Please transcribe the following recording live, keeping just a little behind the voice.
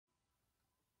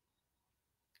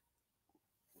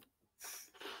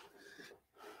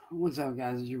What's up,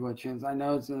 guys? It's your boy Chance. I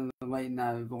know it's a late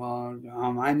night vlog.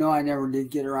 I know I never did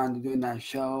get around to doing that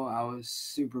show. I was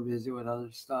super busy with other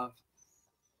stuff.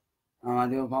 I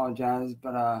do apologize,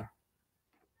 but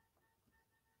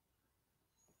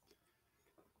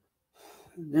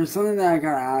there's something that I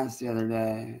got asked the other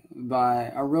day by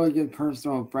a really good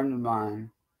personal friend of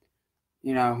mine,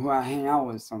 who I hang out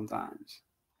with sometimes.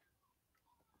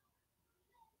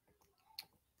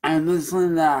 And this is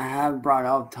something that I have brought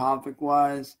up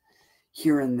topic-wise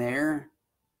here and there,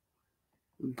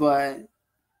 but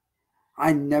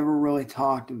I never really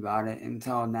talked about it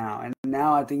until now. And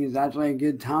now I think is actually a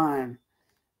good time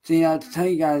to, to tell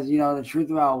you guys, the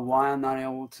truth about why I'm not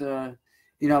able to,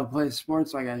 play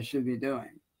sports like I should be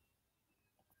doing.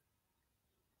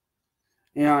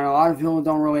 And a lot of people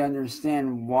don't really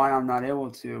understand why I'm not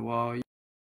able to. Well,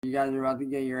 you guys are about to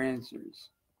get your answers.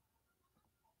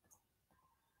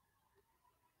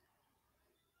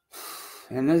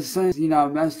 And this thing,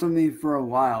 messed with me for a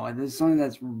while. And this is something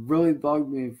that's really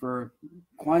bugged me for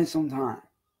quite some time.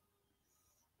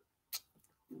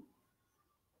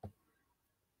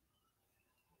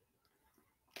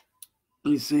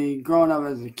 You see, growing up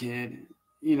as a kid,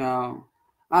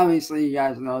 obviously you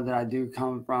guys know that I do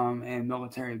come from a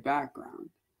military background.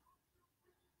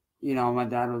 My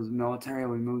dad was military.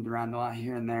 We moved around a lot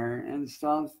here and there and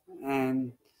stuff.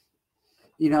 And,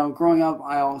 growing up,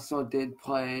 I also did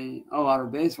play a lot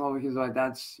of baseball because,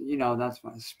 that's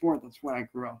my sport. That's what I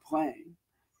grew up playing.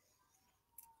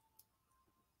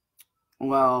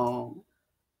 Well,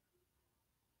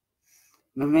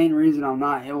 the main reason I'm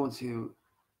not able to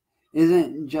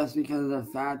isn't just because of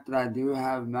the fact that I do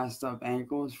have messed up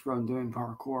ankles from doing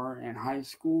parkour in high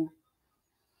school,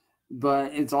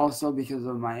 but it's also because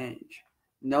of my age.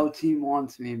 No team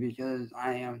wants me because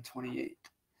I am 28.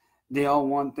 They all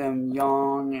want them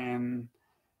young and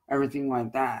everything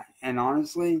like that. And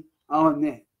honestly, I'll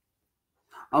be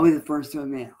the first to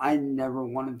admit, I never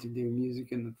wanted to do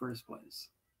music in the first place.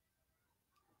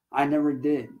 I never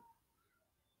did.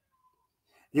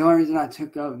 The only reason I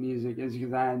took up music is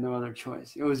because I had no other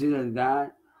choice. It was either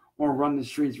that or run the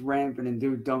streets rampant and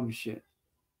do dumb shit.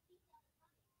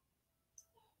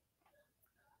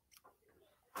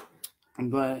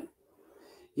 But,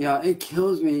 it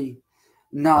kills me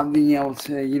not being able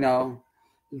to,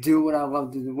 do what I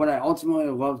love to do, what I ultimately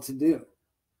love to do.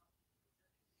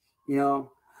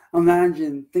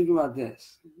 Think about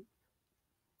this.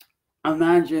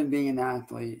 Imagine being an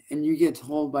athlete and you get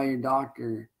told by your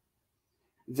doctor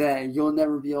that you'll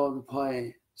never be able to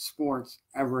play sports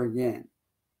ever again.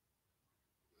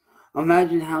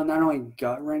 Imagine how not only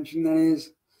gut-wrenching that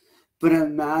is, but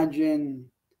imagine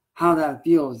how that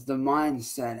feels, the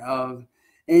mindset of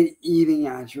it eating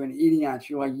at you.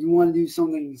 Like you want to do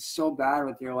something so bad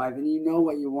with your life and you know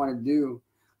what you want to do,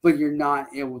 but you're not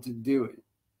able to do it.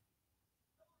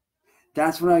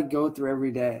 That's what I go through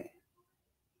every day.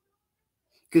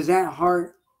 Because at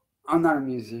heart, I'm not a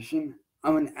musician.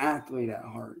 I'm an athlete at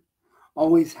heart.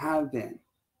 Always have been.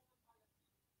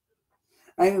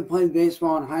 I even played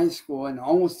baseball in high school and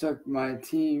almost took my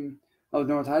team of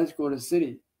North High School to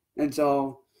city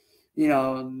until,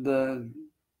 the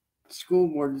school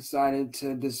board decided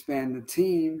to disband the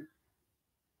team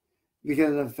because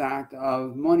of the fact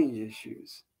of money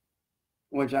issues,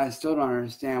 which I still don't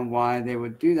understand why they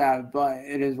would do that, but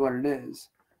it is what it is.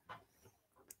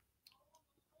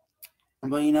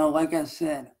 But, like I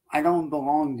said, I don't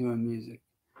belong doing music.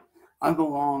 I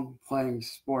belong playing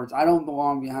sports. I don't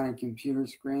belong behind a computer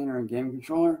screen or a game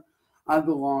controller. I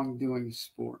belong doing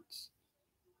sports.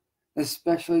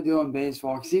 Especially doing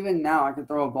baseball. Because even now, I can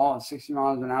throw a ball at 60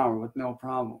 miles an hour with no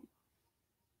problem.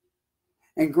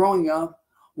 And growing up,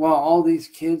 while all these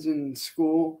kids in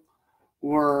school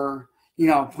were,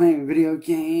 playing video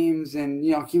games and,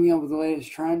 keeping up with the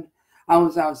latest trend, I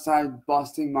was outside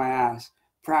busting my ass,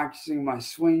 practicing my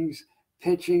swings,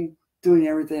 pitching, doing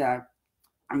everything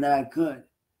that I could.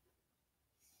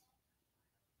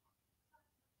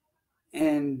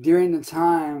 And during the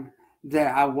time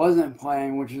that I wasn't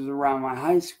playing, which was around my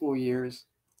high school years,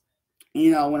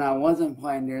 when I wasn't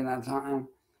playing during that time,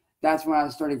 that's when I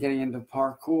started getting into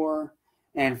parkour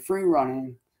and free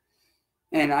running.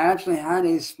 And I actually had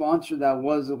a sponsor that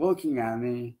was looking at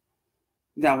me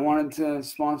that wanted to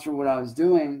sponsor what I was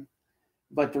doing.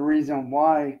 But the reason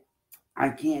why I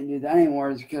can't do that anymore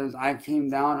is because I came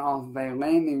down off of a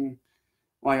landing,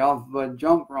 off of a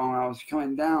jump wrong. I was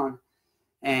coming down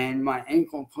and my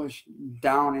ankle pushed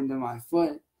down into my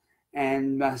foot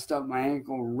and messed up my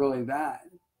ankle really bad.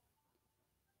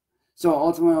 So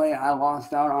ultimately, I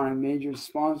lost out on a major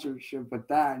sponsorship with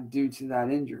that due to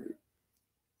that injury.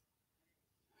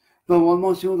 But what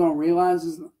most people don't realize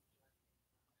is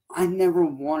I never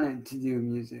wanted to do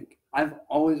music. I've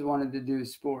always wanted to do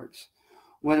sports,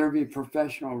 whether it be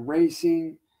professional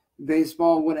racing,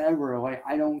 baseball, whatever. Like,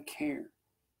 I don't care.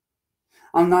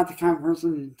 I'm not the kind of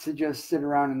person to just sit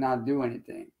around and not do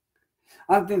anything.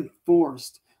 I've been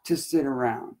forced to sit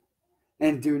around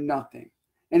and do nothing,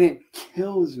 and it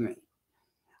kills me.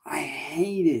 I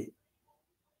hate it.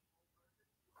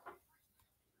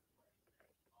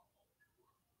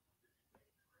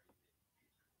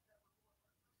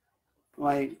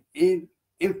 Like, it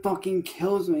fucking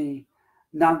kills me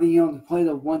not being able to play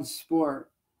the one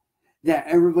sport that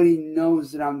everybody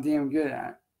knows that I'm damn good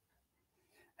at.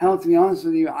 Hell, to be honest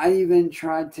with you, I even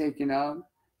tried taking up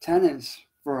tennis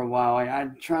for a while. Like, I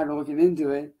tried looking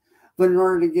into it, but in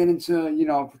order to get into,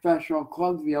 a professional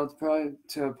club to be able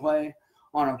to play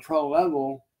on a pro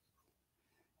level,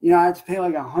 I had to pay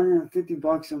like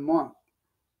 $150 a month.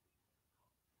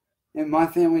 And my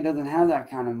family doesn't have that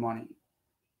kind of money.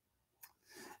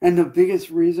 And the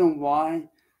biggest reason why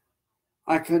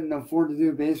I couldn't afford to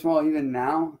do baseball even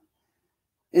now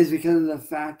is because of the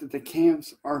fact that the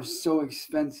camps are so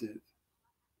expensive.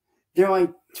 They're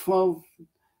like $1,200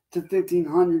 to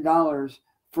 $1,500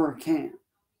 for a camp.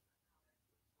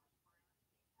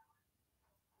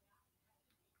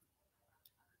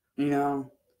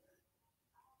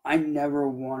 I never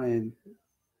wanted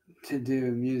to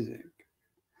do music.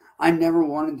 I never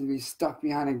wanted to be stuck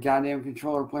behind a goddamn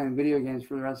controller playing video games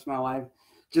for the rest of my life,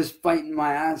 just fighting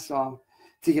my ass off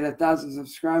to get 1,000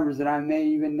 subscribers that I may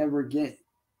even never get.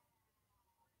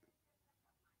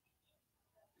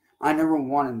 I never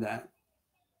wanted that.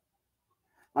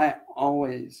 I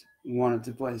always wanted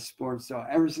to play sports, though,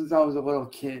 ever since I was a little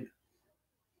kid.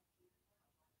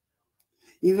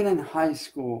 Even in high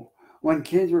school, when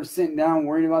kids were sitting down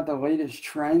worried about the latest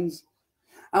trends,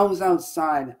 I was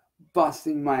outside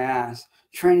busting my ass,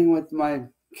 training with my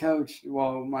coach,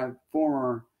 my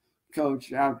former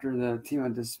coach after the team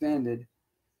had disbanded.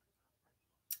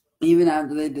 Even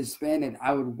after they disbanded,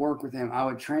 I would work with him, I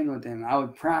would train with him, I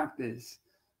would practice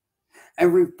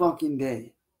every fucking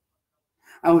day.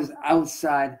 I was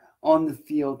outside on the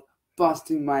field,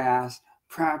 busting my ass,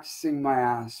 practicing my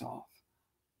ass off.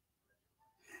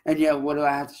 And yet, what do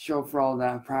I have to show for all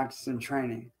that practice and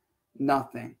training?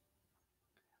 Nothing.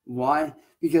 Why?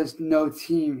 Because no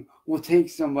team will take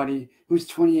somebody who's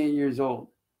 28 years old.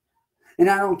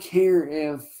 And I don't care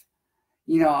if,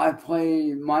 I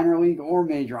play minor league or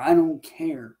major. I don't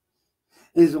care.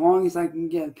 As long as I can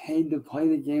get paid to play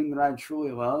the game that I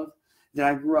truly love, that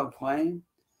I grew up playing,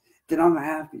 then I'm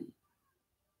happy.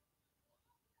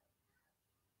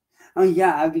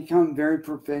 I've become very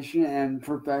proficient and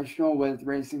professional with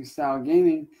racing style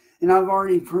gaming, and I've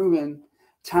already proven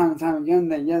time and time again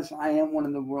that yes, I am one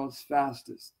of the world's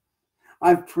fastest.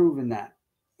 I've proven that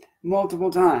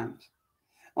multiple times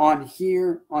on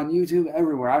here, on YouTube,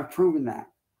 everywhere. I've proven that.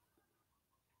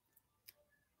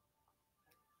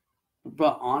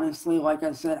 But honestly, like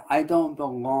I said, I don't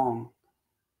belong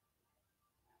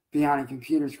behind a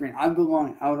computer screen. I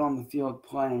belong out on the field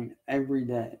playing every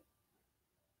day.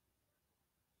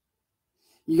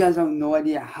 You guys have no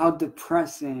idea how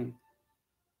depressing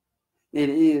it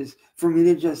is for me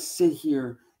to just sit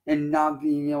here and not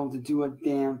being able to do a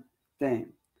damn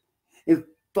thing. It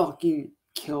fucking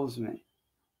kills me.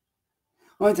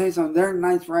 Let me tell you something. There are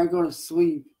nights where I go to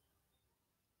sleep,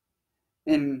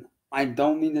 and I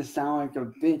don't mean to sound like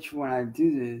a bitch when I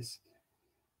do this,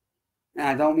 and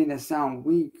I don't mean to sound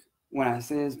weak when I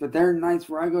say this, but there are nights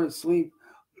where I go to sleep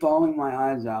bawling my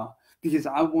eyes out because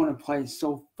I want to play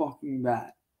so fucking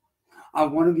bad. I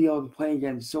want to be able to play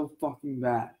again so fucking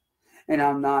bad, and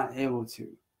I'm not able to.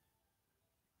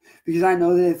 Because I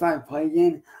know that if I play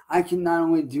again, I can not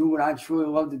only do what I truly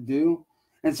love to do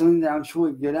and something that I'm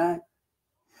truly good at,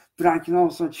 but I can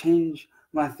also change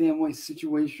my family's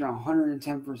situation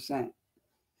 110%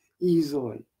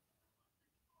 easily.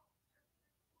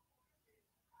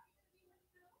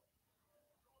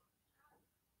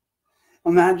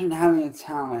 Imagine having a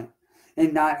talent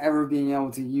and not ever being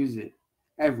able to use it,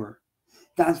 ever.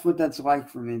 That's what that's like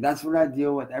for me. That's what I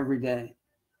deal with every day.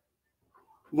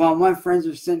 While my friends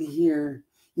are sitting here,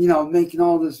 making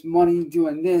all this money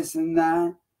doing this and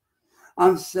that,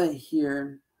 I'm sitting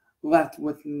here left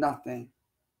with nothing.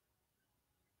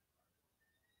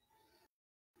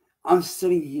 I'm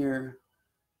sitting here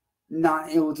not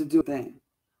able to do a thing.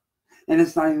 And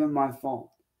it's not even my fault.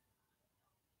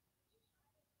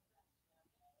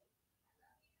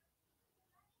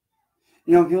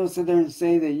 People sit there and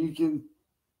say that you can,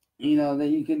 that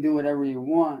you can do whatever you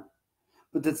want,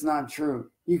 but that's not true.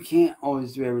 You can't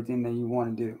always do everything that you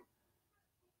want to do.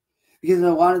 Because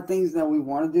a lot of things that we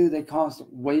want to do, they cost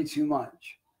way too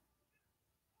much.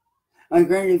 Like,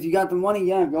 granted, if you got the money,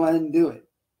 yeah, go ahead and do it.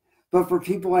 But for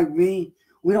people like me,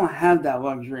 we don't have that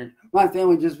luxury. My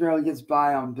family just barely gets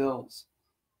by on bills.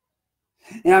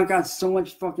 And I've got so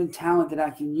much fucking talent that I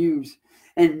can use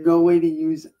and no way to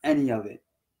use any of it.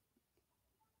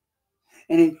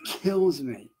 And it kills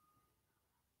me.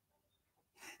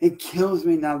 It kills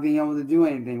me not being able to do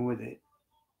anything with it.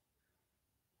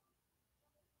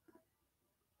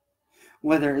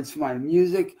 Whether it's my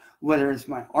music, whether it's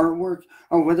my artwork,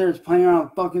 or whether it's playing on a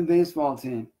fucking baseball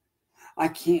team. I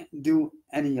can't do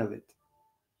any of it.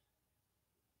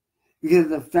 Because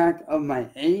of the fact of my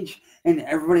age, and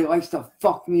everybody likes to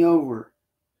fuck me over.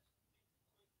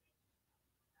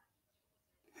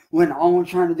 When all I'm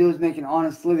trying to do is make an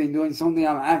honest living doing something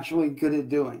I'm actually good at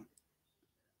doing.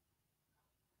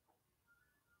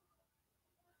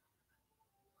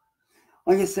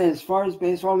 Like I said, as far as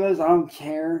baseball goes, I don't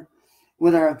care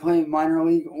whether I play minor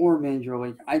league or major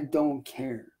league. I don't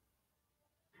care.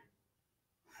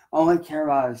 All I care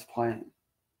about is playing.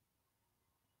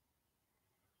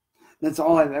 That's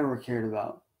all I've ever cared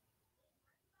about.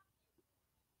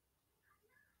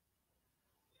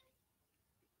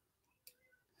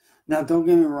 Now, don't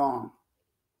get me wrong.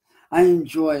 I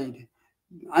enjoy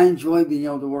being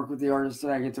able to work with the artists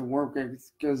that I get to work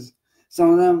with, because some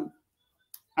of them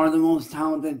are the most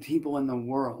talented people in the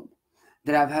world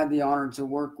that I've had the honor to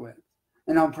work with.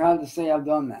 And I'm proud to say I've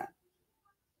done that.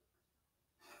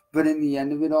 But in the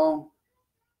end of it all,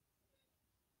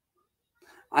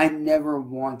 I never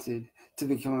wanted to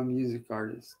become a music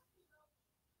artist.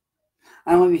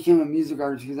 I only became a music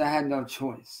artist because I had no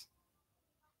choice.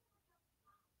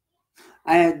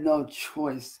 I had no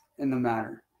choice in the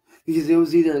matter. Because it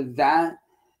was either that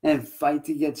and fight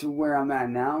to get to where I'm at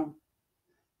now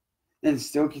and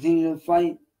still continue to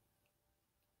fight,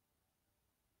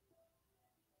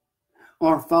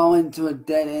 or fall into a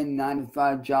dead-end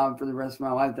 9-to-5 job for the rest of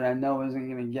my life that I know isn't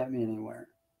going to get me anywhere.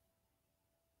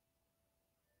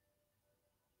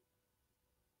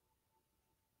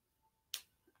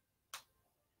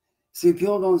 See,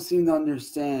 people don't seem to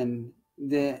understand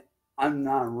that I'm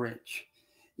not rich.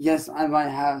 Yes, I might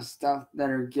have stuff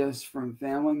that are gifts from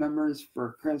family members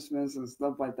for Christmas and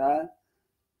stuff like that.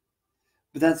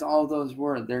 But that's all those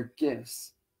were. They're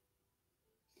gifts.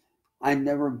 I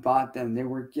never bought them. They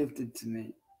were gifted to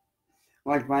me.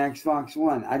 Like my Xbox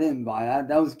One. I didn't buy that.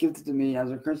 That was gifted to me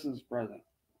as a Christmas present.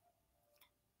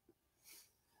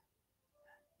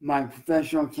 My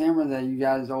professional camera that you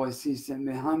guys always see sitting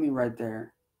behind me right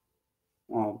there.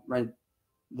 Well, right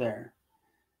there.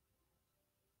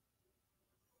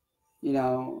 You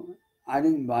know, I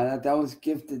didn't buy that. That was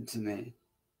gifted to me.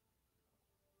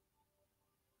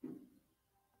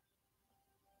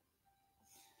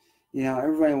 You know,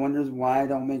 everybody wonders why I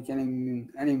don't make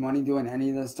any money doing any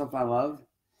of the stuff I love.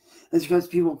 It's because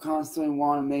people constantly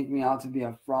want to make me out to be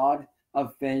a fraud, a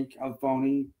fake, a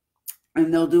phony,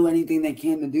 and they'll do anything they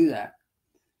can to do that.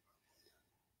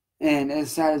 And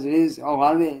as sad as it is, a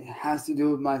lot of it has to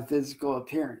do with my physical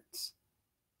appearance.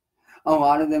 A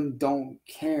lot of them don't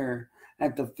care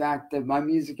at the fact that my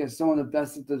music is some of the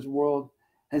best that this world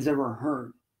has ever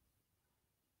heard.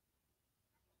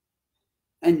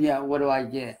 And yet, what do I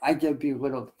get? I get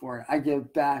belittled for it. I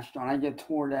get bashed on. I get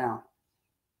torn down.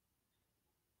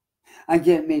 I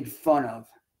get made fun of.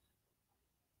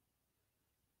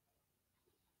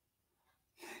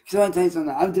 So I'll tell you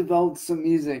something. I've developed some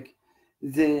music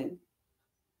that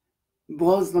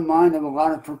blows the mind of a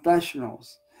lot of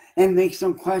professionals and makes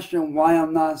them question why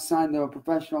I'm not signed to a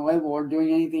professional label or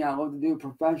doing anything I love to do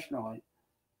professionally.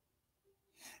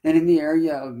 And in the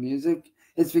area of music,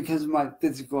 it's because of my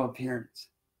physical appearance.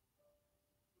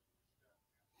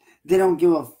 They don't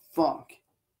give a fuck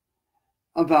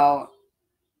about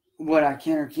what I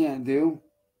can or can't do.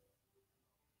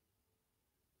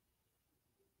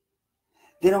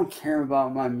 They don't care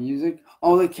about my music.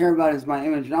 All they care about is my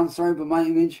image. And I'm sorry, but my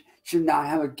image should not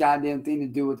have a goddamn thing to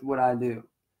do with what I do.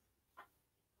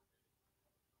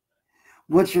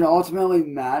 What should ultimately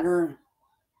matter,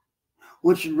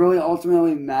 what should really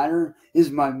ultimately matter is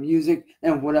my music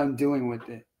and what I'm doing with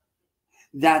it.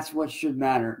 That's what should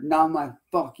matter, not my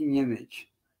fucking image.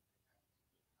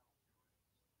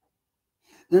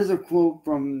 There's a quote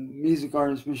from music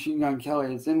artist Machine Gun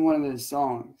Kelly. It's in one of his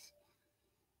songs.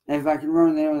 And if I can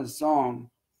remember the name of the song,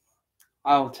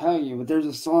 I'll tell you. But there's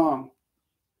a song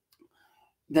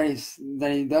that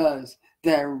he does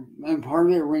that, and part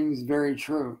of it rings very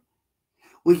true.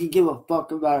 We can give a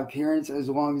fuck about appearance as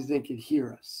long as they can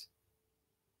hear us.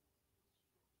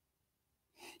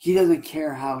 He doesn't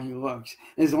care how he looks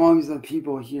as long as the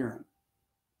people hear him.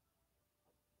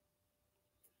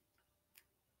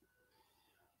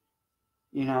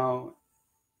 You know,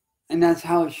 And that's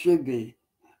how it should be.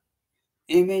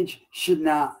 Image should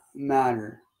not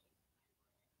matter.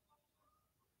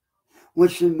 What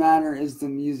should matter is the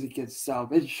music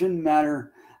itself. It shouldn't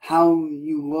matter how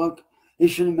you look. It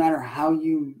shouldn't matter how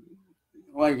you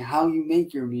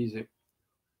make your music.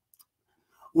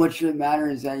 What should matter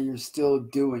is that you're still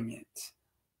doing it.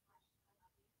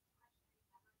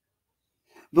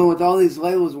 But with all these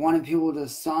labels wanting people to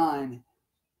sign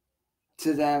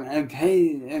to them and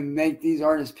pay and make these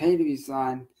artists pay to be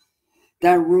signed,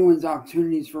 that ruins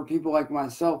opportunities for people like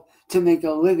myself to make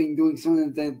a living doing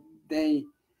something that they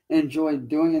enjoy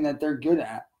doing and that they're good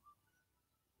at.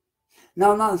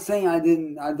 Now, I'm not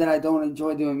saying that I don't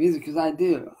enjoy doing music, because I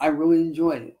do. I really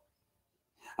enjoy it.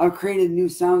 I've created new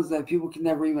sounds that people can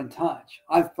never even touch.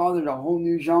 I've fathered a whole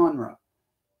new genre.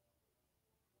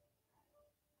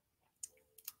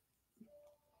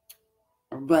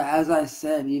 But as I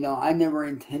said, I never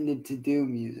intended to do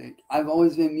music. I've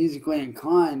always been musically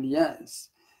inclined, yes.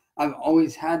 I've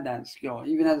always had that skill,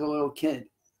 even as a little kid.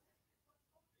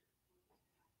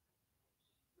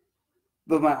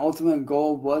 But my ultimate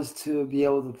goal was to be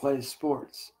able to play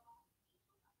sports.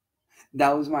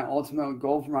 That was my ultimate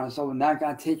goal for myself, and that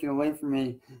got taken away from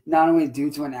me, not only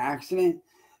due to an accident,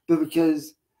 but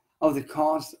because of the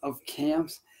cost of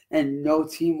camps and no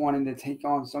team wanting to take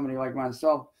on somebody like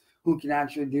myself who can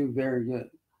actually do very good.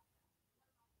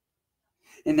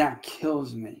 And that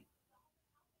kills me.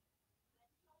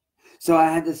 So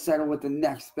I had to settle with the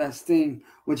next best thing,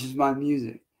 which is my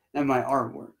music and my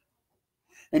artwork.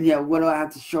 And yet, what do I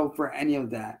have to show for any of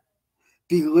that?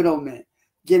 Belittlement,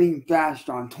 getting bashed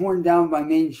on, torn down by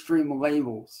mainstream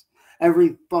labels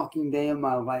every fucking day of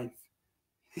my life.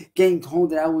 Getting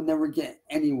told that I will never get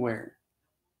anywhere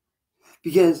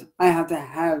because I have to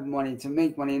have money to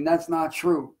make money, and that's not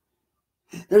true.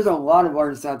 There's a lot of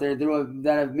artists out there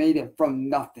that have made it from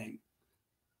nothing.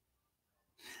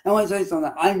 I want to tell you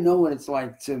something. I know what it's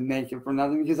like to make it from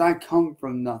nothing because I come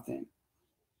from nothing.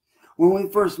 When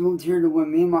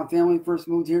me and my family first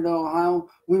moved here to Ohio,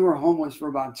 we were homeless for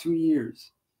about 2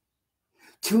 years.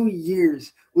 2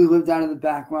 years we lived out of the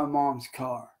back of my mom's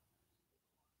car.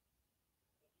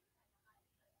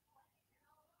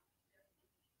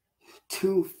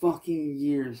 2 fucking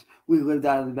years we lived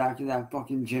out of the back of that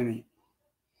fucking Jimmy.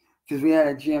 Because we had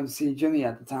a GMC Jimmy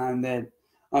at the time that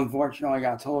unfortunately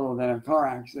got totaled in a car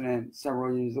accident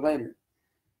several years later.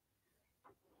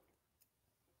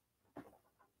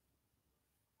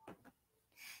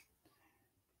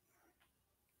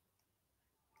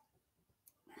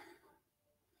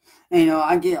 And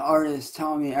I get artists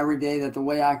telling me every day that the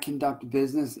way I conduct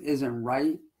business isn't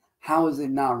right. How is it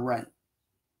not right?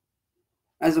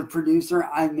 As a producer,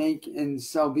 I make and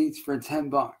sell beats for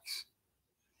 $10.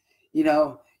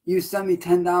 You send me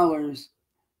 $10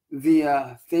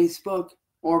 via Facebook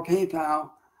or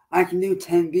PayPal, I can do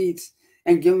 10 beats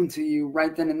and give them to you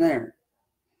right then and there.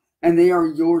 And they are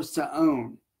yours to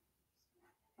own.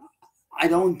 I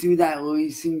don't do that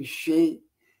leasing shit.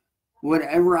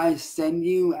 Whatever I send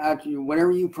you, after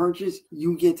whatever you purchase,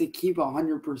 you get to keep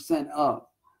 100% of.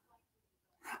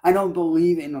 I don't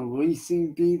believe in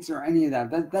leasing beats or any of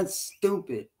that. That's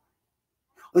stupid.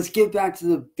 Let's get back to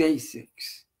the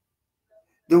basics.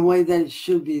 The way that it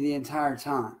should be the entire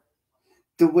time.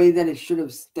 The way that it should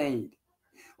have stayed.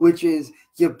 Which is,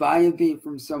 you buy a beat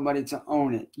from somebody to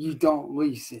own it. You don't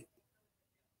lease it.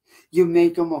 You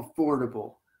make them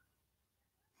affordable.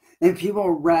 And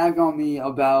people rag on me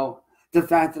about the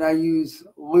fact that I use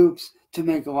loops to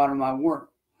make a lot of my work.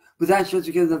 But that's just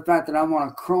because of the fact that I'm on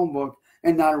a Chromebook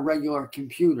and not a regular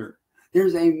computer.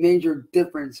 There's a major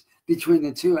difference between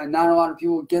the two, and not a lot of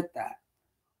people get that.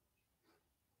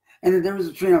 And the difference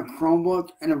between a Chromebook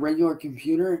and a regular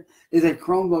computer is a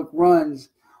Chromebook runs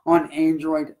on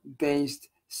Android-based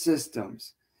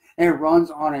systems. It runs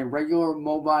on a regular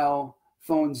mobile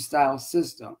phone style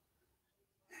system.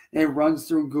 It runs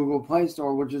through Google Play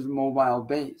Store, which is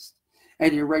mobile-based.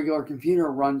 And your regular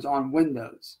computer runs on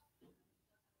Windows.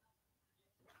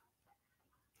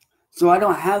 So I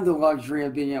don't have the luxury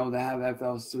of being able to have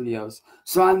FL Studios.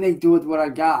 So I make do with what I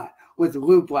got. With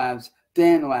Loop Labs,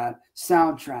 BandLab,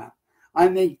 Soundtrap. I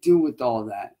make do with all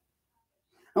that.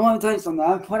 I want to tell you something.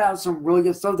 I've put out some really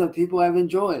good stuff that people have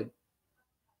enjoyed.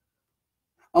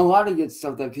 A lot of good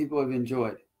stuff that people have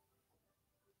enjoyed.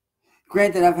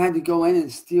 Granted, I've had to go in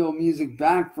and steal music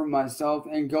back from myself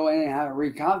and go in and have it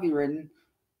recopywritten.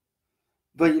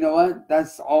 But you know what?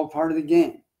 That's all part of the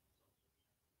game.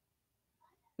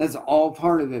 That's all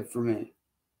part of it for me.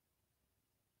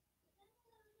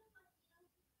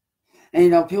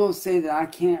 And people say that I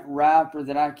can't rap or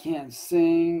that I can't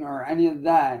sing or any of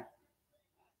that.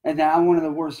 And that I'm one of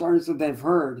the worst artists that they've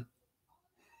heard.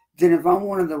 then if I'm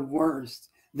one of the worst,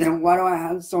 then why do I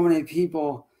have so many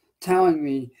people telling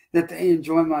me that they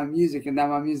enjoy my music and that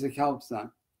my music helps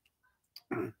them?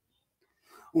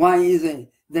 Why is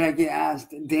it that I get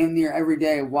asked damn near every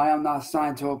day why I'm not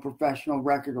signed to a professional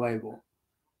record label?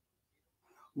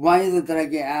 Why is it that I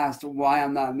get asked why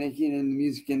I'm not making it in the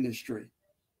music industry?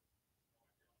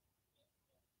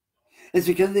 It's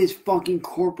because of these fucking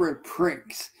corporate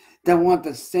pricks that want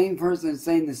the same person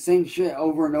saying the same shit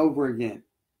over and over again.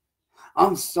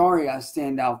 I'm sorry I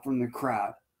stand out from the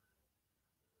crowd.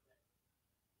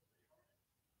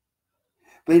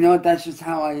 But you know what? That's just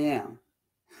how I am.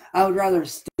 I would rather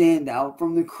stand out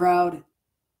from the crowd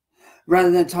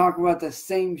rather than talk about the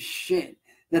same shit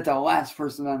that the last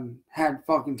person had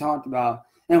fucking talked about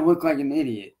and look like an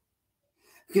idiot.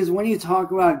 Because when you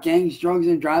talk about gangs, drugs,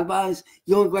 and drive-bys,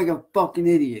 you look like a fucking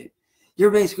idiot.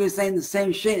 You're basically saying the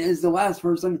same shit as the last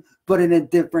person, but in a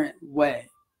different way.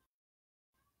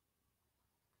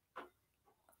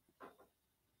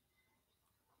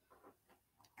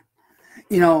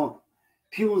 You know,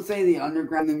 people say the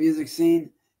underground, the music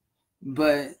scene,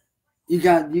 but you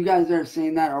guys that are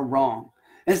saying that are wrong.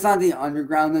 It's not the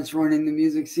underground that's ruining the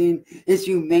music scene. It's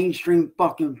you mainstream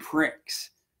fucking pricks.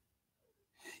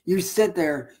 You sit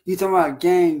there, you talk about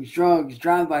gangs, drugs,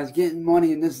 drive-bys, getting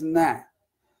money, and this and that.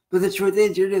 But the truth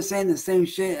is, you're just saying the same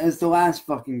shit as the last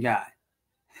fucking guy.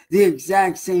 The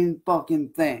exact same fucking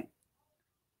thing.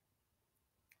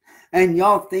 And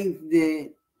y'all think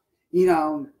that, you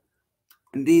know,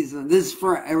 this is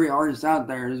for every artist out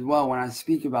there as well when I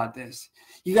speak about this.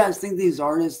 You guys think these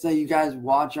artists that you guys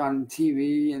watch on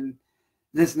TV and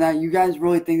this and that, you guys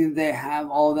really think that they have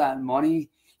all that money?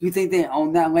 You think they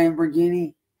own that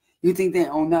Lamborghini? You think they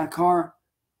own that car?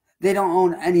 They don't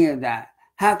own any of that.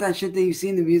 Half that shit that you see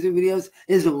in the music videos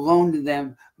is loaned to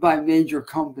them by major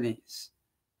companies.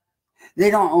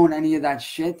 They don't own any of that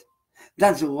shit.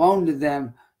 That's loaned to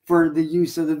them for the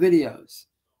use of the videos.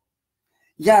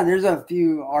 Yeah, there's a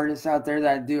few artists out there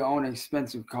that do own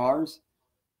expensive cars.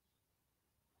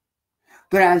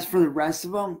 But as for the rest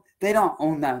of them, they don't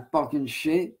own that fucking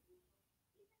shit.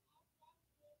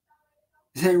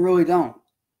 They really don't.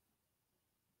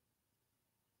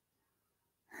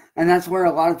 And that's where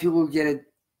a lot of people get it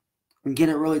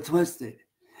really twisted.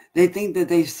 They think that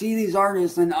they see these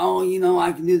artists and, oh, you know,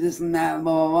 I can do this and that,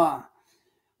 blah, blah, blah.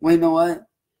 Well, you know what?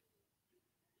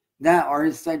 That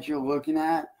artist that you're looking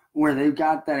at, where they've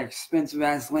got that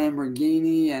expensive-ass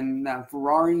Lamborghini and that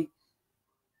Ferrari,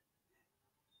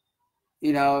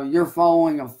 you know, you're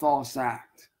following a false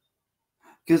act.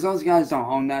 Because those guys don't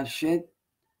own that shit.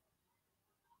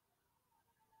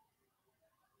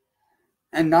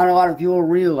 And not a lot of people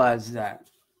realize that.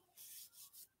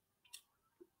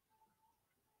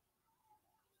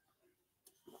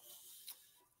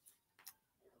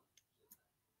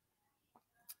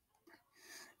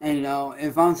 And you know,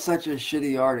 if I'm such a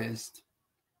shitty artist,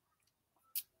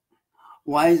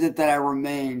 why is it that I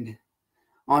remained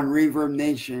on Reverb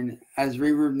Nation as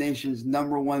Reverb Nation's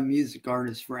 #1 music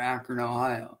artist for Akron,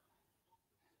 Ohio?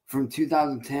 From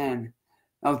 2010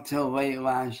 up till late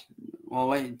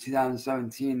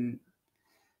 2017,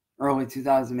 early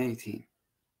 2018.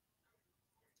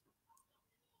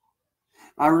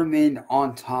 I remained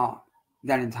on top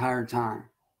that entire time.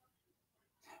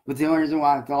 But the only reason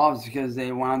why I fell off is because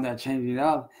they wound up changing it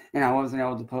up and I wasn't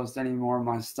able to post any more of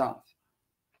my stuff.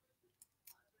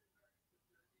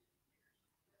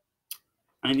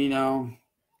 And you know,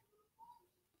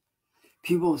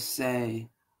 people say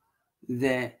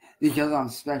that because I'm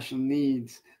special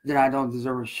needs that I don't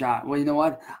deserve a shot. Well, you know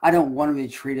what? I don't want to be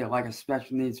treated like a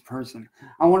special needs person.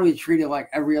 I want to be treated like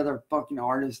every other fucking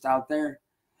artist out there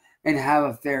and have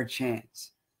a fair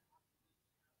chance.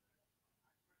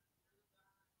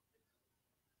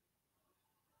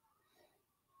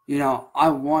 You know, I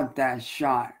want that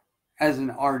shot as an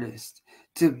artist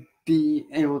to be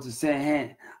able to say,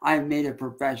 hey, I made it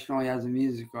professionally as a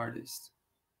music artist.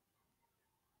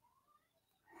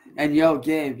 And yo,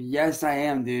 Gabe, yes, I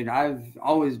am, dude. I've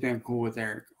always been cool with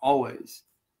Eric. Always.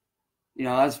 You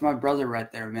know, that's my brother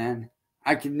right there, man.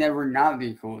 I could never not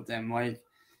be cool with him. Like,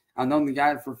 I've known the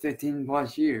guy for 15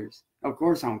 plus years. Of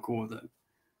course I'm cool with him.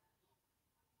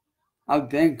 I've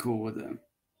been cool with him.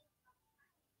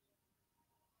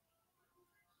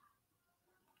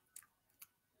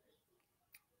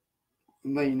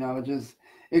 But, you know,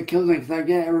 it kills me because I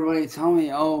get everybody telling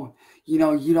me, oh, you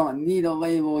know, you don't need a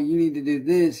label. You need to do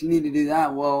this. You need to do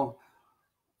that. Well,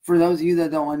 for those of you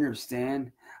that don't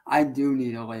understand, I do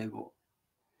need a label.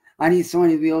 I need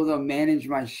someone to be able to manage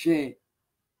my shit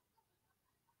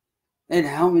and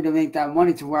help me to make that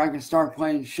money to where I can start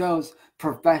playing shows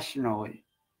professionally.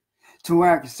 to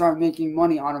where I can start making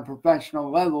money on a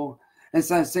professional level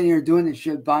instead of sitting here doing this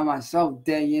shit by myself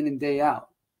day in and day out.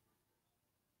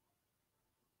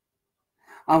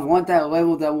 I want that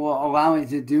label that will allow me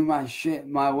to do my shit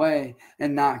my way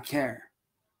and not care.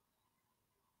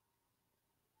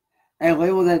 A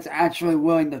label that's actually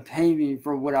willing to pay me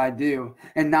for what I do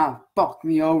and not fuck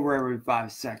me over every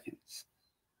 5 seconds.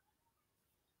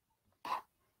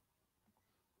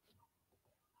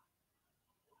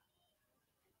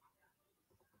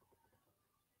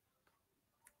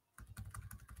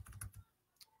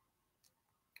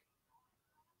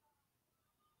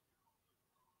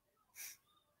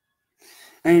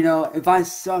 And you know, if I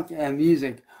suck at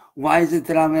music, why is it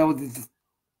that I'm able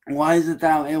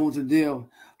to do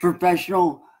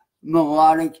professional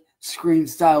melodic scream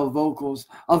style vocals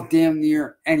of damn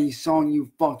near any song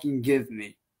you fucking give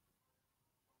me?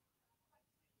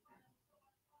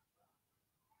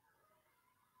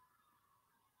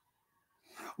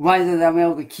 Why is it that I'm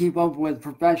able to keep up with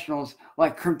professionals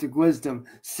like Cryptic Wisdom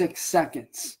 6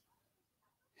 seconds?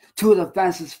 Two of the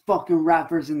fastest fucking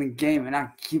rappers in the game, and I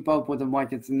keep up with them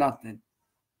like it's nothing.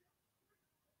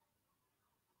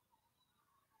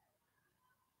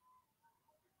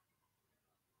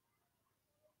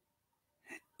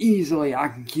 Easily, I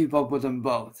can keep up with them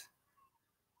both.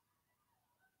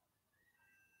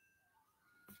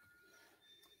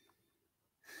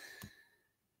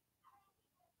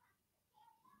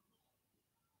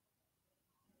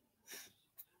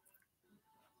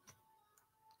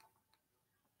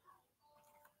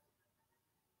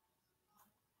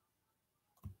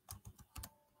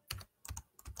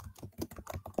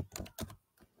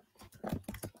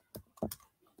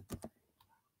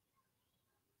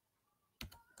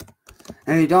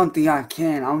 And if you don't think I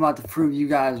can, I'm about to prove you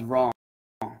guys wrong.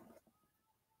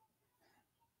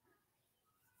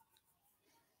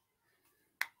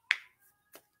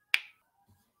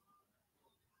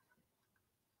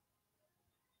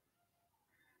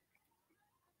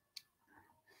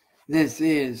 This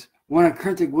is one of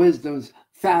Cryptic Wisdom's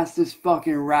fastest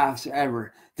fucking raps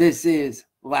ever. This is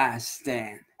Last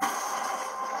Stand.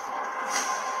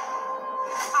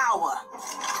 Power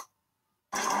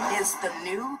is the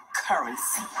new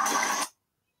currency.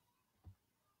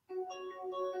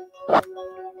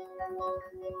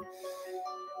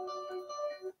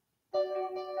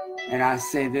 And I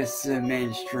say this to the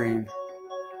mainstream.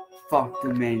 Fuck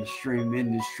the mainstream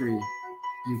industry.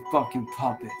 You fucking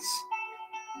puppets.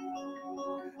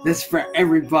 This is for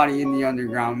everybody in the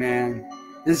underground, man.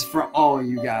 This is for all of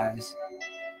you guys.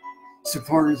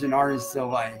 Supporters and artists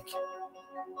alike.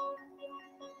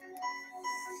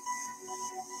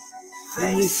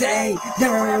 They say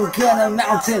never gonna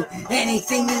amount to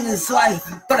anything in this life,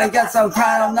 but I got some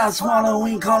pride I'm not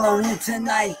swallowing, calling it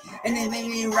tonight. And it made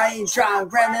me write, try,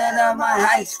 brand out of my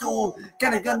high school.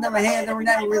 Got a gun to my hand every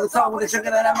night, really talk with a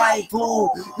sugar that I might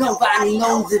pull. Nobody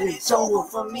knows that it's over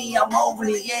for me, I'm over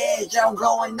the edge. I'm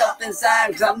growing up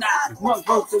inside, cause I'm not what I'm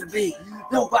supposed to be.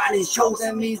 Nobody's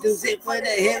chosen me to sit for the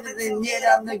heavens, and yet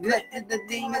I'm neglected the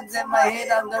demons in my head.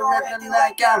 I'm the record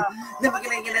like I'm never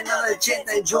gonna get another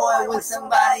chance to enjoy with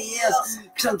somebody else.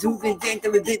 Cause I'm too content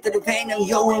to admit to the pain of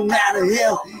going out of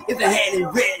hell. If I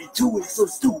hadn't read to it so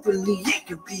stupidly, it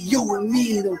could be you and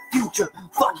me in the future,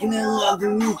 fucking and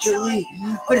loving mutually.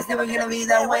 But it's never gonna be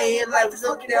that way. Life is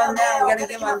looking down now. Gotta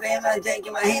get my van, my tank,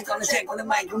 get my hands on the check with the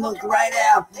mic and look right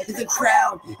out. It's a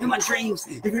crowd in my dreams.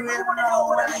 If you really wanna know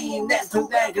what I mean, that's too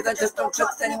bad, cause I just don't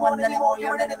trust anyone anymore.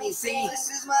 You're an enemy, see?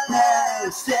 Now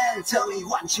stand, tell me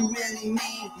what you really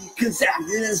mean. Cause after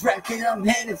this record, I'm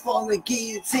headed for the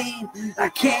guillotine. I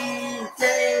can't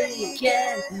take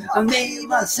it. I made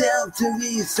myself to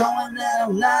be someone that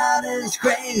I'm not as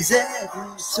crazy.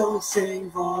 So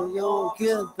save all your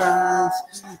goodbyes.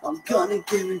 I'm gonna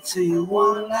give it to you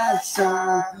one last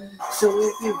time. So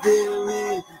if you feel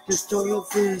me, just throw your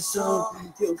fists up.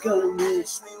 You're gonna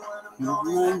miss me.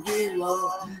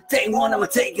 Day one, I'ma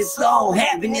take it slow.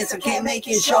 Happiness, I can't make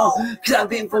it show. Cause I've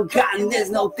been forgotten,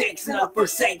 there's no fixing up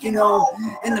forsaken home.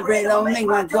 And the bread don't make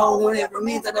my goal. Whatever it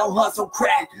means, I don't hustle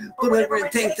crack. But whatever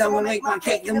it takes, I'm gonna make my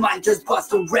cake and might just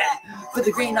bust a rap. For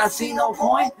the green, I see no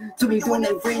point to be doing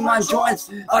it, free my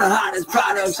joints. All the hottest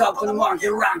products up on the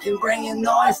market, rocking, bringing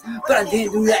noise. But I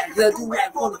didn't do that, cause I do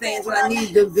rap for the fans when I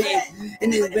need to vent.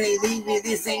 And this baby,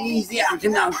 this ain't easy, I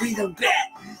cannot breathe a bet.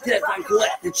 If I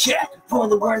collect the check for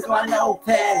the words on my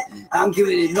notepad, I'm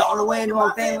giving it all away to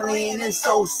my family, and it's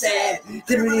so sad.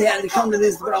 Didn't really have to come to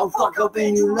this, but I'll fuck up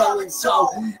and you know it so.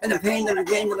 And the pain of the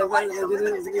game of the right of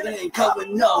the ain't covered,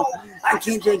 no. I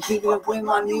can't just keep up with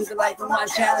my music like my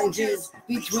challenges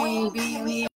between being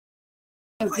me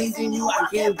Continue, I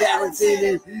can't balance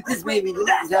it. And this may be the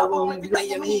last album when you play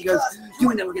your amigos. You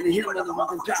ain't never gonna hit a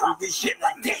motherfucker drop with this shit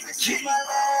like damn shit. My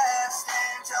last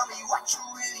stand, tell me what you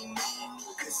really mean.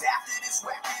 Cause after this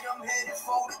record, I'm headed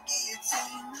for the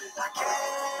guillotine. I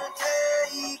can't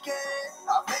take it.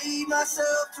 I made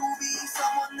myself to be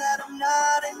someone that I'm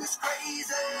not, and it's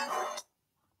crazy.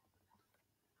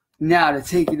 Now to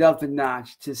take it up a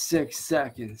notch to 6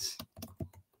 seconds.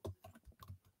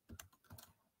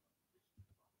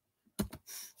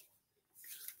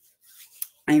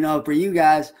 You know, for you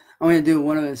guys, I'm going to do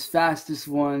one of his fastest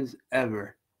ones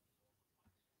ever.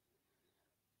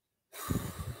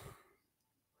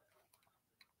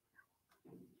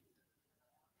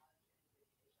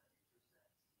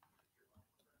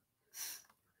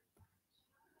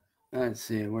 Let's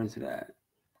see, where's it at?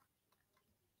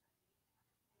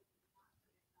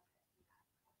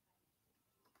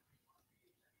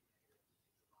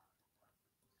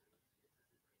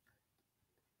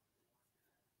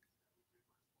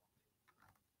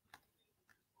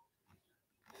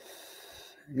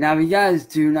 Now, if you guys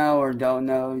do know or don't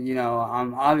know, you know,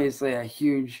 I'm obviously a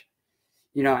huge,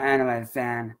 you know, anime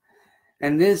fan.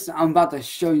 And this, I'm about to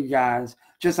show you guys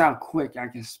just how quick I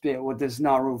can spit with this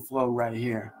Naru flow right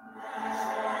here.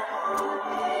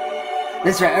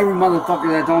 This for every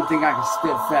motherfucker that don't think I can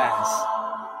spit fast.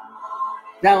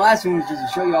 That last one was just to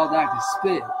show you all that I can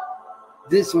spit.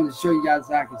 This one to show you guys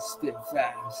that I can spit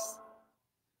fast.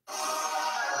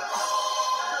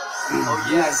 Oh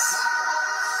yes.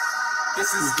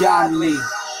 This is Godly.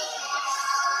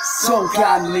 So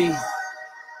godly.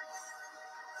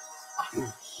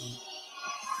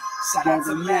 Shout out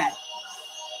to Matt.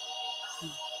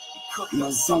 You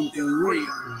know, something real.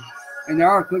 And there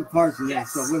are quick parts in that,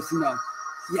 so listen up.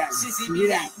 Yes, see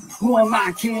that? Who am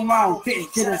I? Came out,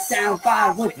 bitch, to the sound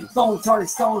 5 with bones on the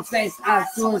stone face. I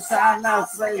suicide now,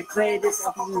 slay, clear this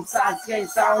up from inside, skate,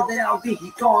 sorrow, then I'll be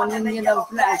gone in the yellow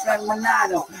flash like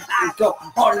Monado. I go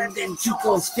harder than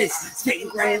Chuko's fist, spitting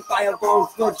grand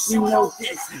fireballs, but you know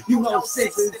this. You know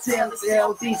 6 and 10,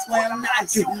 these where I'm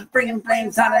not you. Bringing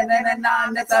flames hotter than a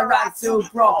 9, that's a rock to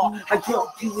bro. I go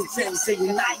to 7, say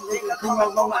unite, nigga, come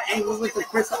on my angle with the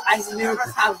crystal ice mirror.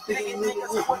 I was thinking,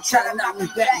 nigga, shutting out me.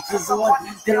 Back is the one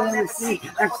that I never see.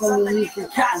 That's underneath the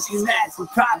costume, that's some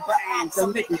proper answer.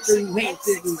 Making sure you hate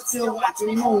this and still watch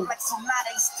me move.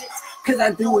 Cause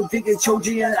I do it bigger,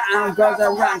 Choji and I'm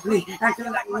brother rock me.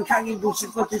 Acting like my Kage Bushi,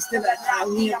 but you still allow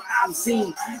me. I'm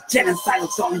seen genocidal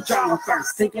song genre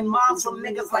first. Taking moms from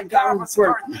niggas like Garland's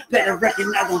work. Better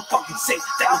recognize I'm fucking sick.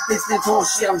 That business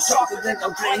horseshit, I'm sharper than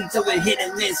a blade till we hit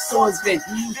and miss swordsman.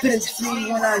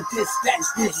 Bittersweet when I dispatch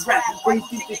this rap. Where you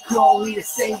think you call me to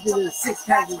save you the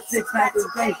 6-pack and 6-pack of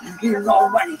things. You're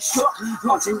already shook.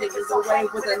 Launching niggas away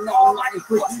with an almighty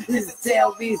push. This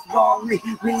tail beast ball me.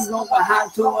 Please go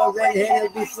behind to a red.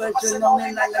 Head be switching on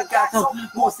me like I got no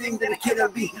more things than a killer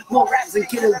bee, more raps than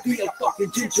killer bee, a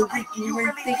fucking gingeriki. You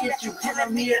ain't thinking you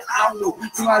killing me, I don't know.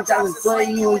 So I'm trying to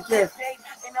say you and Jeff.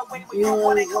 You don't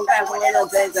want to come back when I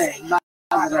don't say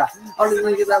all the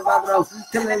niggas are bottom,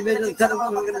 tell them bitches, tell them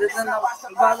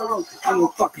I'm a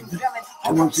fucking.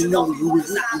 I want you to know you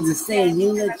was not understand.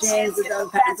 You the chance of the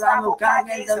past, I'm a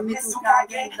Kage, the Mitsu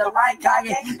Kage, the right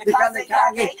Kage, the other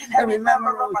Kage. Every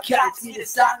member of a Kage to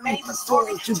stop me. The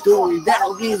story to do,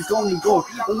 that'll be his going to go.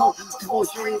 Alone, two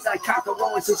strings like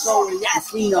Kakaroa, so sorry, yes,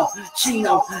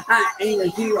 Chino, I ain't a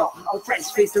hero. A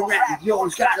fresh face to rap,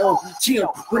 yours got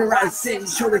chill. With a right sin,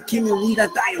 show the king of lead, I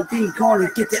die of being corner,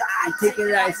 get the eye, take it.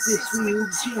 I sit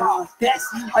you on best.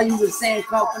 Are you the same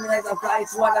company as a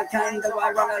price? What I kind of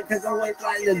I run because I'm waiting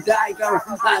like the die girl.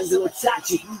 I do a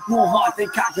Sachi, more hard than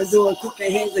cockadoo.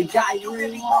 Cooking hands a guy you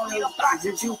really want in a box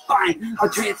that you find. A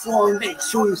transform, make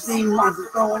sure you see monsters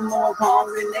throwing more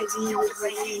palms than they see you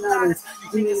saying others.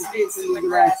 You need a face in the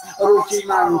grass. A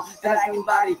Orochimaru, that I can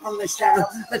body from the shadow.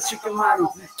 The Chikamaru,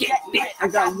 get bit. I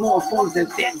got more forms than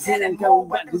that. 10 and go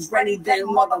weapons ready than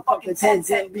motherfucking 10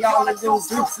 and beyond the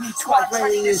dudes. Squad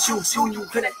ready to shoot you, you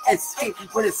couldn't escape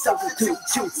with a substitute,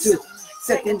 shoot.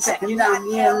 Second,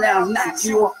 yeah, now, not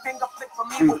you.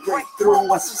 And break through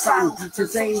what's the sound to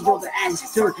say you're the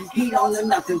answer. He on the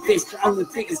nothing, bitch. I'm the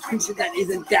biggest creature that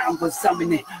isn't down for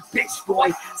summoning. Bitch,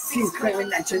 boy, seems claiming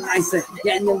that you're nicer.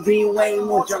 Yeah, and you'll be way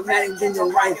more dramatic than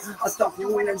your wife. I'll stop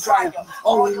you in a drive.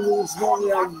 Only moves wrong,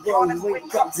 you're wrong.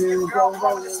 Wake up and go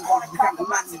rolling.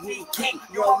 Compromise me, king.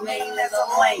 Your name is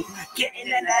a lane. Getting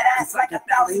in that ass like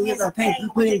 1,000 years of pain.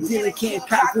 When you did, can't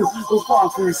cop you. We'll fall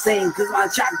from the same. Cause my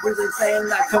chakras are saying. name,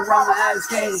 like Corona as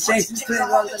game change. Put it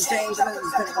on the change, and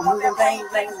then take my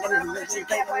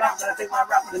rap, take my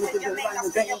rap, then take it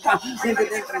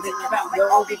about. The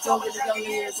only told you the young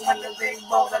years when the big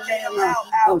ball the damn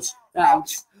ouch,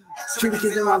 ouch. Treat the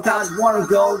kids in my pouch, wanna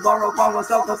go, borrow,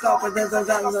 stop, and then you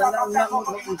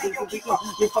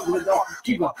fucking the dog,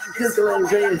 keep up, just a little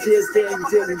bit, just stay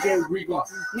until you get regal.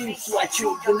 Need to sweat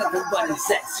you, you're nothing but a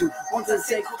sex you. Once I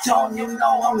say tone, you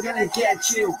know I'm gonna get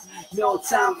you. No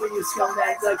time for you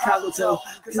scumbags like Kabuto,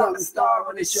 cause I'm the star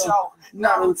of the show,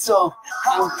 Naruto.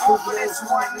 I'm proving this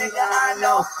one nigga I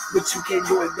know, but you can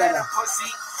do it better.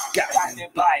 Got it in the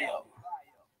bio.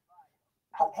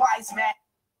 A wise man.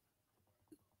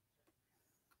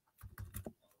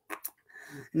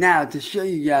 Now, to show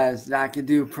you guys that I can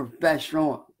do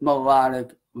professional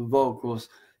melodic vocals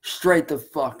straight the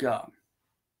fuck up.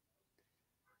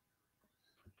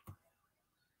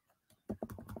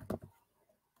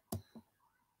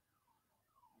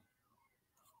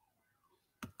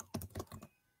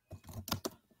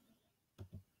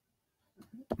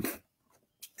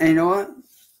 And you know what?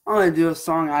 I'm going to do a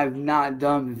song I've not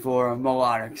done before, a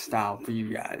melodic style for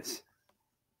you guys.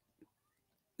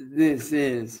 This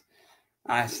is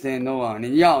I Stand Alone.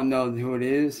 And y'all know who it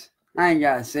is. I ain't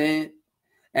got to say it.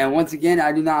 And once again,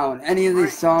 I do not own any of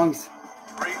these songs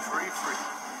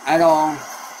at all.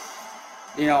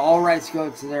 You know, all rights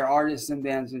go to their artists and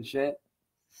bands and shit.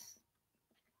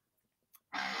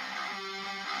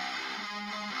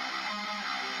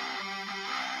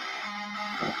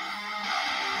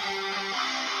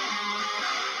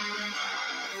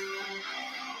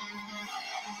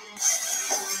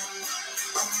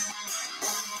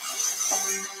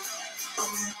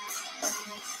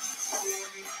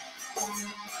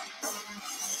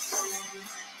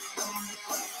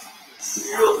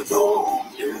 You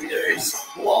don't do this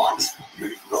once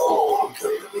before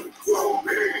coming from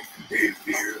me. If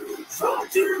you try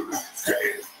to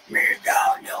take me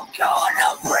down, you're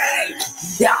gonna break.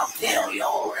 I'll kill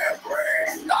your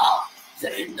every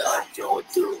nothing that you're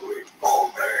doing for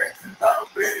me. I'll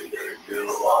be you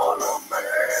all of me,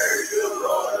 you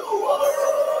all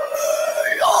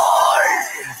away. I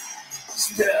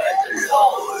stand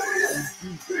alone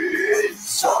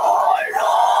inside.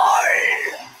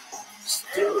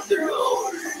 To the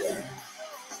road,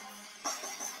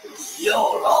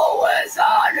 you're always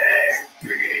on it.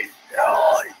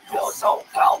 You're so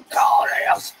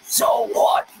cold-hearted. So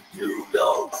what? You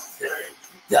don't think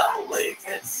that we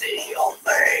can see your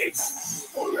face?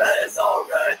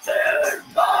 Resurrected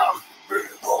back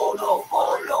before the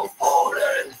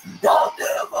fallen. Don't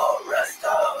ever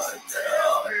return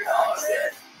till I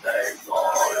get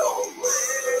before your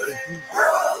way.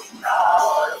 I'm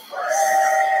not afraid.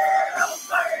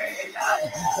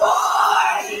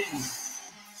 I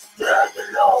stand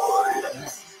alone,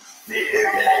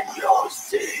 fearing your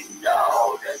sting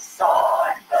down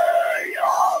inside me.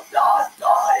 I'm not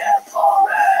dying for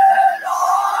it.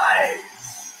 I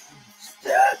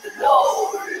stand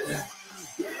alone,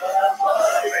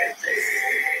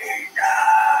 everything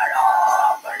that I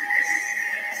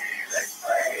believe is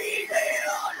fading.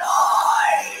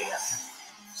 I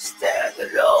stand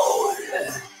alone,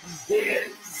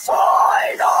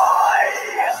 inside. I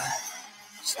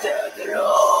stand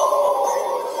alone.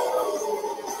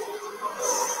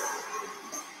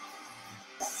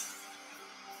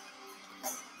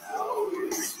 Now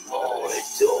is my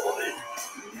time.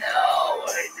 Now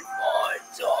is my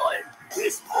time.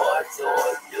 It's my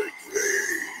time to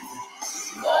dream.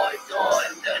 My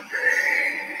time to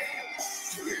dream.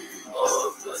 Dream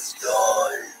of the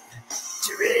sky.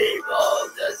 Dream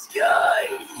of the sky.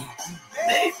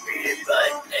 Make me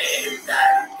believe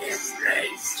that this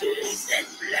race is and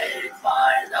played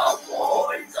by the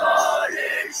poison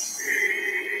in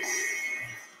me.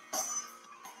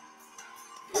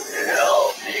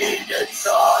 Help me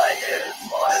decide if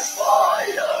my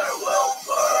fire will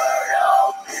burn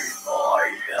out before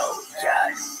you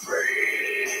can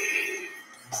breathe.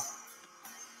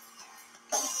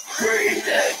 Breathe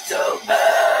into me.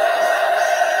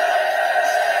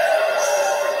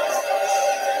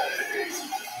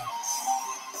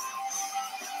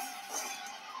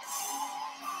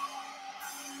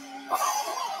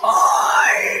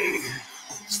 I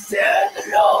stand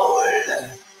alone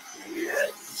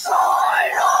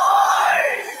inside. I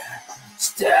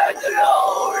stand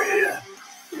alone,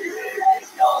 feeling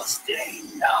no sting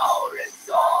now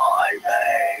inside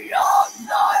me. I'm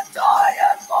not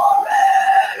dying for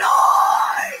it. I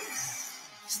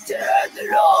stand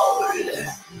alone,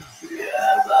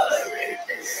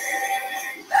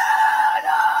 everything that I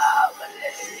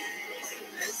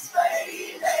believe is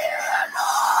fading. I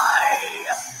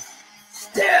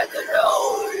stand alone.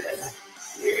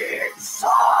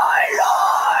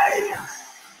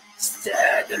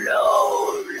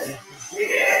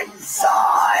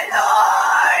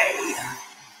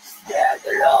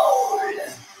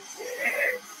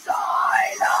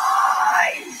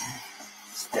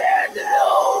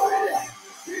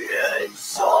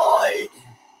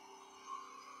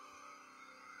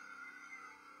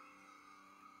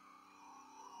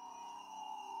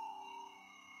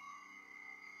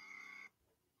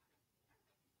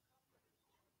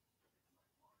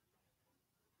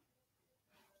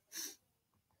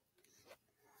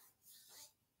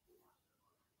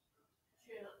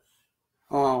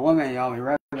 Hold on, 1 minute, y'all. Be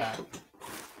right back.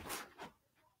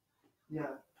 Yeah.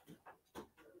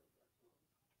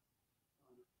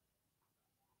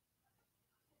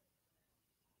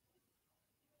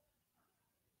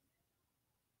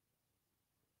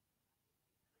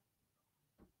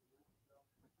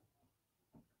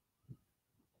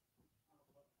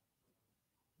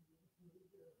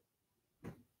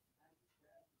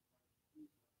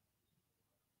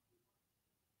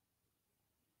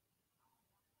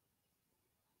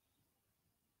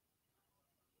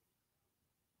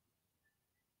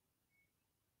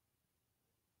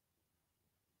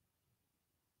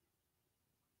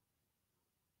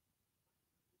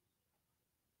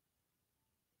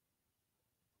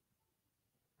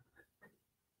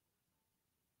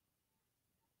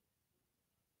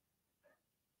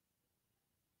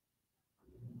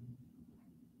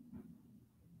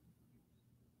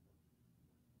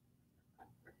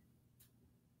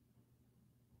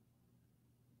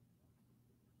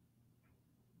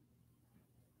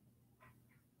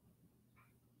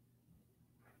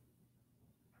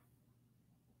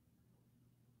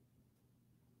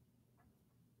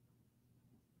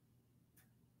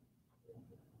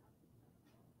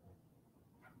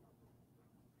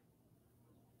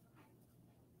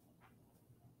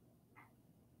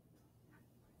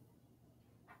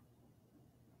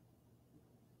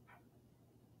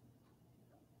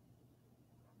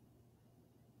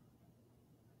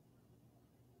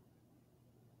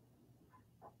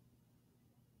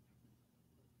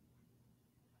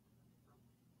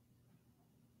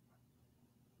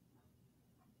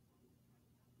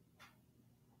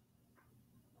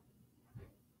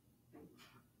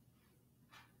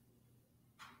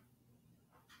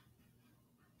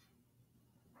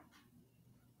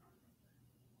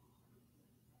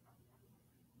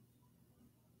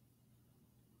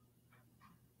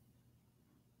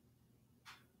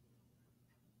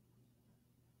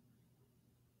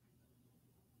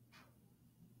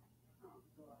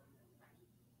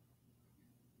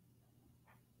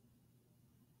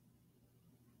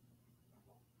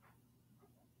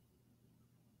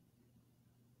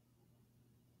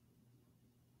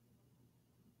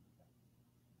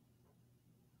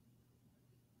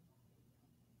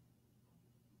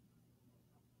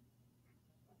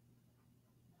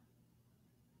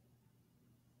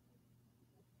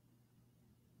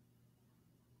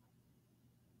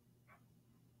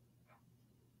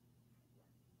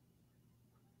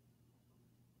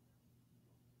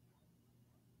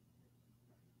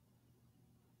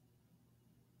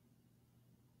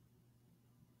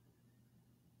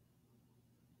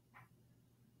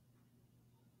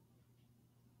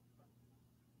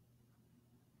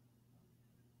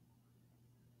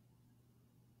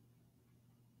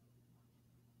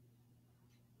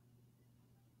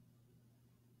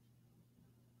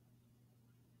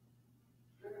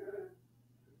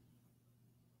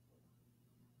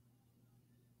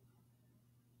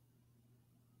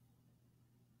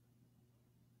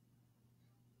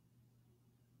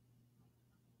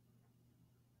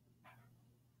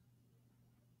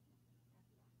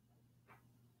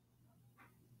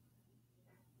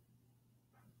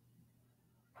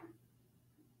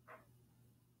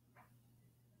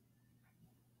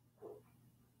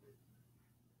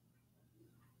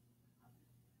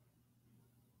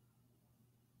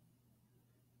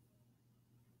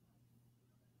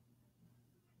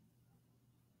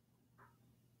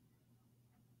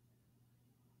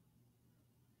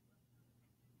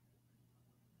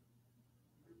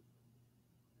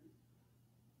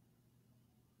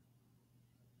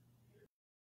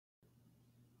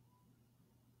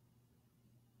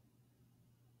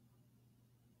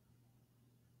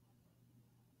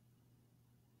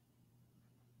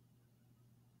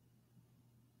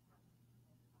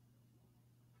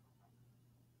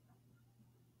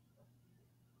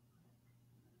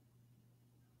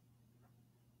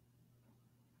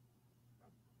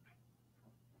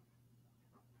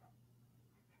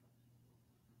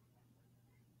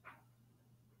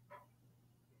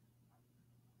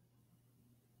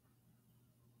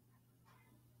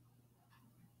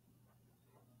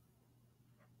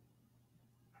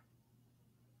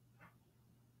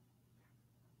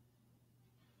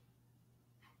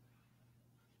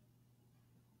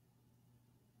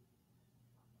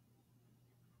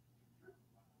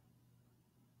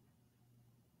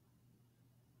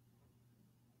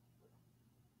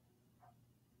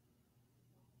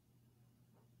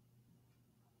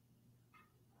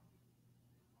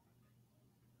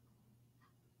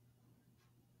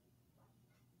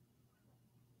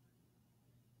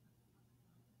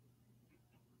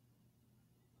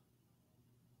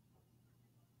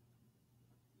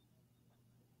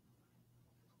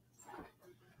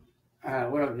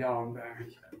 What up, y'all? I'm back.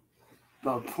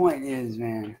 But point is,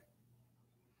 man,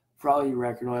 for all you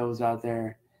record labels out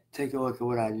there, take a look at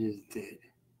what I just did.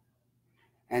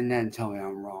 And then tell me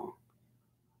I'm wrong.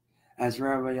 As for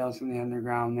everybody else in the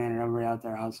underground, man, and everybody out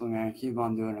there hustling, man, keep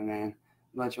on doing it, man.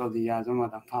 Much love to you guys. I'm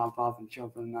about to pop off and chill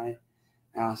for the night.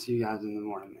 And I'll see you guys in the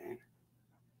morning, man.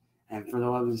 And for the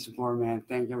love and support, man,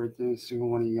 thank every single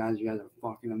one of you guys. You guys are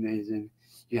fucking amazing.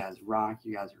 You guys rock.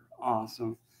 You guys are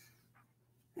awesome.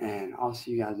 And I'll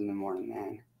see you guys in the morning,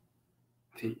 man.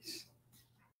 Peace.